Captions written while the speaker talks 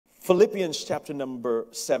Philippians chapter number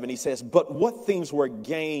 7, he says, but what things were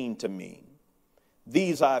gain to me,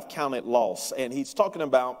 these I've counted loss. And he's talking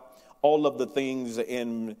about all of the things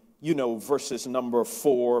in, verses number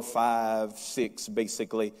 4, 5, 6,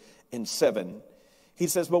 basically, and 7. He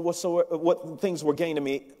says, but what things were gain to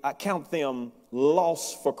me, I count them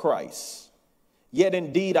loss for Christ. Yet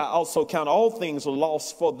indeed, I also count all things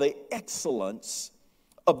loss for the excellence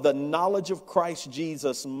of the knowledge of Christ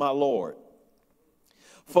Jesus, my Lord,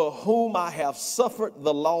 for whom I have suffered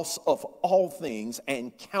the loss of all things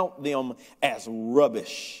and count them as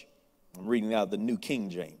rubbish. I'm reading out of the New King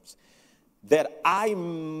James. That I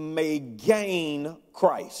may gain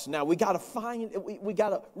Christ. Now we got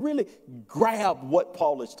to really grab what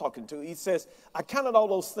Paul is talking to. He says, I counted all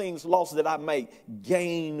those things lost that I may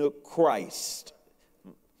gain Christ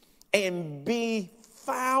and be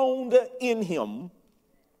found in him,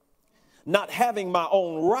 not having my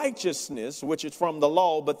own righteousness, which is from the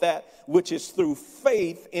law, but that which is through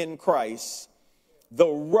faith in Christ, the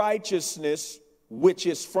righteousness which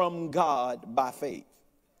is from God by faith,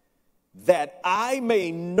 that I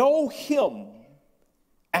may know him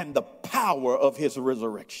and the power of his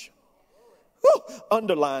resurrection. Whew,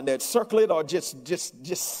 underline that, circle it, or just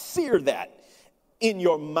sear that in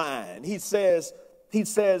your mind. He says,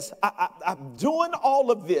 I'm doing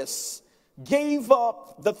all of this, gave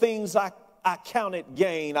up the things I counted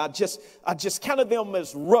gain. I just counted them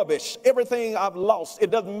as rubbish. Everything I've lost, it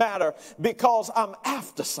doesn't matter because I'm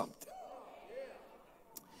after something.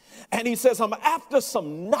 And he says, I'm after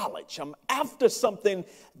some knowledge. I'm after something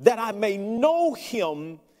that I may know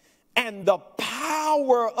him and the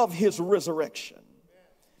power of his resurrection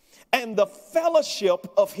and the fellowship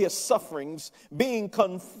of his sufferings, being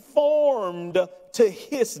conformed to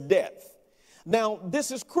his death. Now, this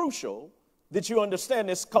is crucial that you understand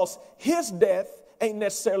this, because his death ain't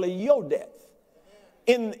necessarily your death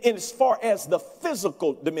in as far as the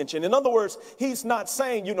physical dimension. In other words, he's not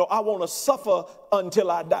saying, I want to suffer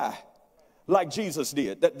until I die like Jesus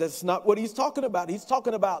did. That's not what he's talking about. He's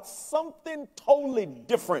talking about something totally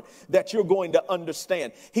different that you're going to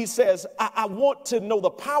understand. He says, I want to know the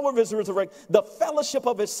power of his resurrection, the fellowship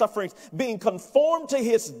of his sufferings, being conformed to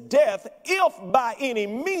his death, if by any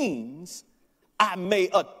means I may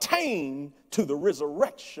attain to the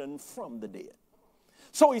resurrection from the dead.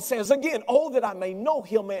 So he says again, that I may know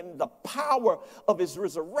him and the power of his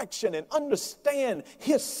resurrection and understand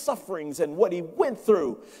his sufferings and what he went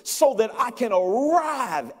through, so that I can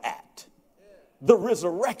arrive at the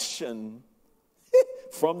resurrection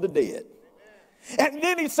from the dead. And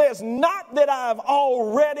then he says, not that I've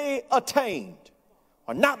already attained,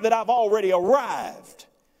 or not that I've already arrived,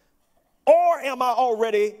 or am I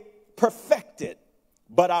already perfected,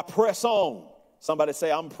 but I press on. Somebody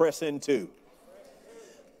say, I'm pressing too.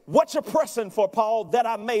 What you're pressing for, Paul? That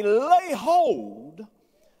I may lay hold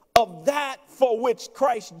of that for which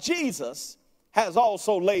Christ Jesus has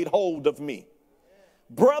also laid hold of me.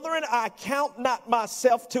 Brethren, I count not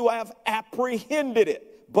myself to have apprehended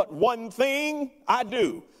it, but one thing I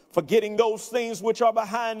do, forgetting those things which are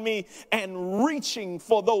behind me and reaching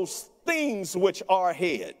for those things which are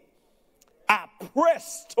ahead. I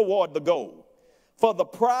press toward the goal for the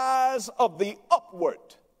prize of the upward.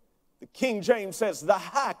 The King James says the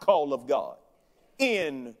high call of God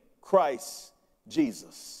in Christ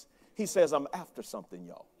Jesus. He says, I'm after something,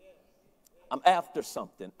 y'all. I'm after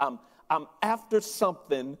something. I'm after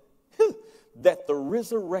something that the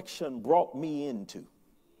resurrection brought me into.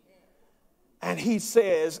 And he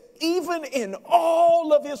says, even in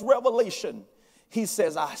all of his revelation, he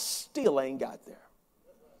says, I still ain't got there.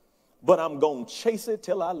 But I'm going to chase it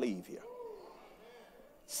till I leave here.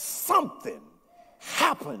 Something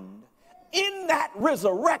happened in that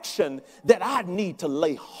resurrection that I need to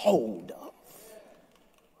lay hold of.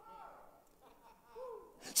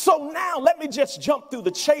 So now let me just jump through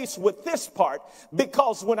the chase with this part,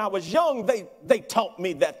 because when I was young, they taught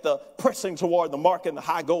me that the pressing toward the mark and the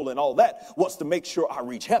high goal and all that was to make sure I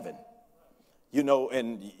reach heaven.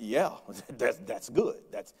 And yeah, that's good.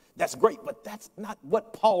 That's great. But that's not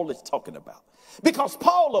what Paul is talking about. Because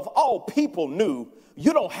Paul, of all people, knew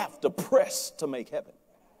you don't have to press to make heaven.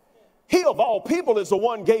 He, of all people, is the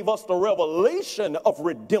one gave us the revelation of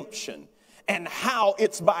redemption and how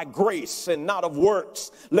it's by grace and not of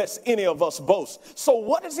works, lest any of us boast. So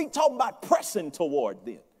what is he talking about pressing toward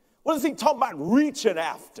then? What is he talking about reaching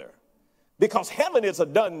after? Because heaven is a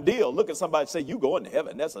done deal. Look at somebody and say, you going to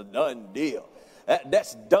heaven. That's a done deal.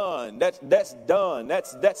 That's done. That's done.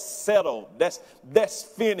 That's settled. That's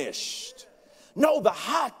finished. No, the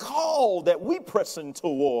high call that we pressing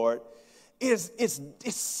toward is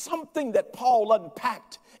something that Paul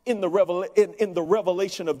unpacked in the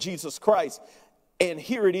revelation of Jesus Christ. And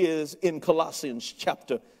here it is in Colossians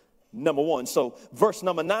chapter number 1. So verse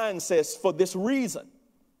number 9 says, for this reason,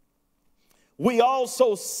 we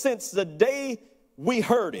also, since the day we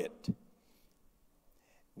heard it,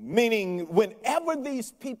 meaning whenever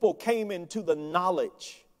these people came into the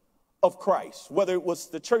knowledge of Christ, whether it was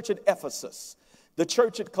the church at Ephesus, the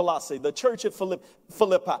church at Colossae, the church at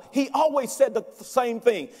Philippi, he always said the same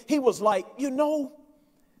thing. He was like,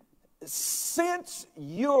 since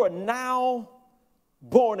you're now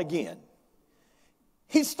born again,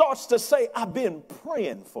 he starts to say, I've been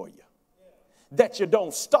praying for you, that you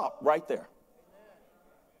don't stop right there.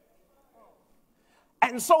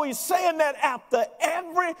 And so he's saying that after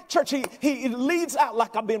every church, he leads out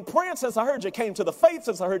like, I've been praying since I heard you came to the faith,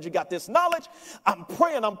 since I heard you got this knowledge. I'm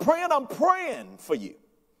praying for you.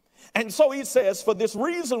 And so he says, for this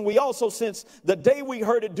reason, we also, since the day we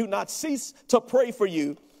heard it, do not cease to pray for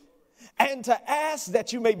you and to ask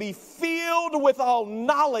that you may be filled with all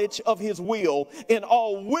knowledge of his will in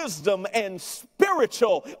all wisdom and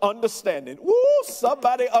spiritual understanding. Woo,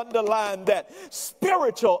 somebody underline that,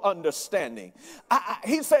 spiritual understanding.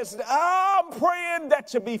 He says, I'm praying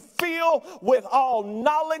that you be filled with all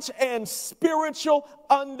knowledge and spiritual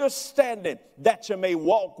understanding, that you may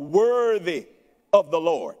walk worthy of the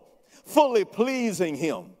Lord, fully pleasing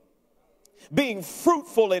him, being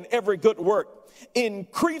fruitful in every good work,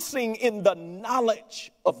 increasing in the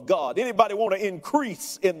knowledge of God. Anybody want to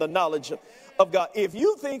increase in the knowledge of God? If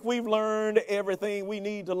you think we've learned everything we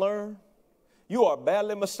need to learn, you are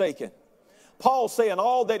badly mistaken. Paul saying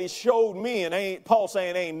all that he showed me, and Paul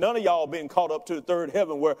saying ain't none of y'all been caught up to the third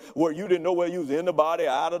heaven where you didn't know whether you was in the body or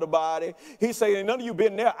out of the body. He's saying none of you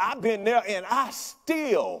been there. I've been there, and I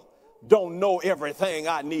still don't know everything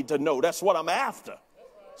I need to know. That's what I'm after.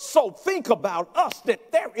 So think about us,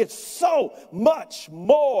 that there is so much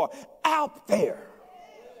more out there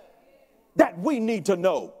that we need to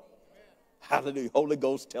know. Hallelujah. Holy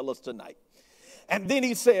Ghost, tell us tonight. And then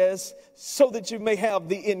he says, so that you may have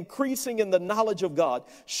the increasing in the knowledge of God,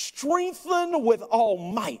 strengthened with all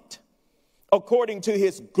might, according to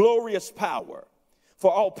his glorious power,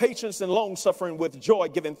 for all patience and long suffering with joy,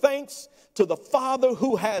 giving thanks to the Father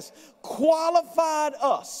who has qualified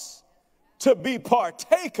us to be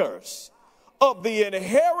partakers of the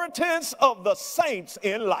inheritance of the saints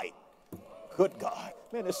in light. Good God.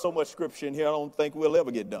 Man, there's so much scripture in here, I don't think we'll ever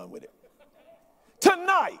get done with it.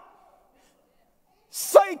 Tonight,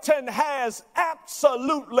 Satan has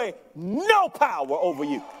absolutely no power over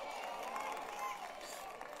you.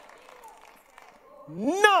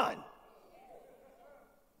 None.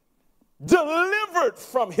 Delivered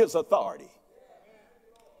from his authority.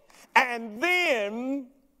 And then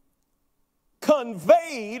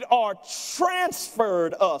conveyed or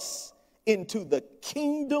transferred us into the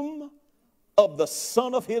kingdom of the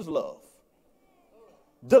Son of his love.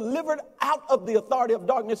 Delivered out of the authority of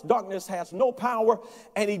darkness. Darkness has no power,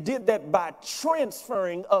 and he did that by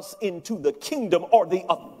transferring us into the kingdom or the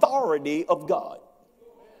authority of God.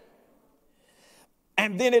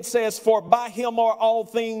 And then it says, for by him are all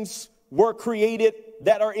things were created,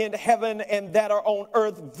 that are in heaven and that are on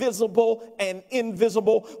earth, visible and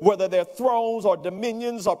invisible, whether they're thrones or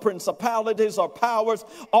dominions or principalities or powers.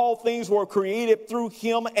 All things were created through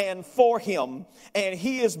him and for him. And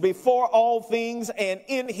he is before all things, and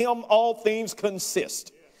in him all things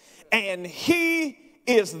consist. And he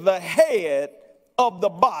is the head of the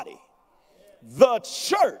body, the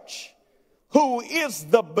church, who is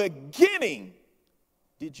the beginning.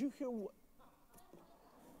 Did you hear what?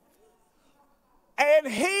 And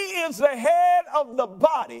he is the head of the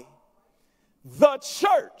body, the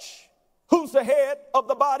church. Who's the head of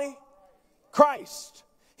the body? Christ.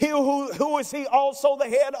 Who is he also the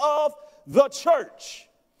head of? The church.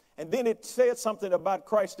 And then it said something about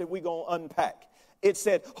Christ that we're going to unpack. It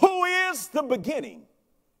said, who is the beginning?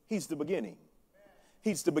 He's the beginning.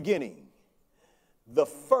 He's the beginning. The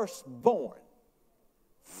firstborn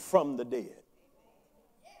from the dead.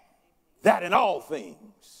 That in all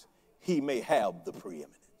things he may have the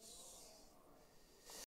preeminence.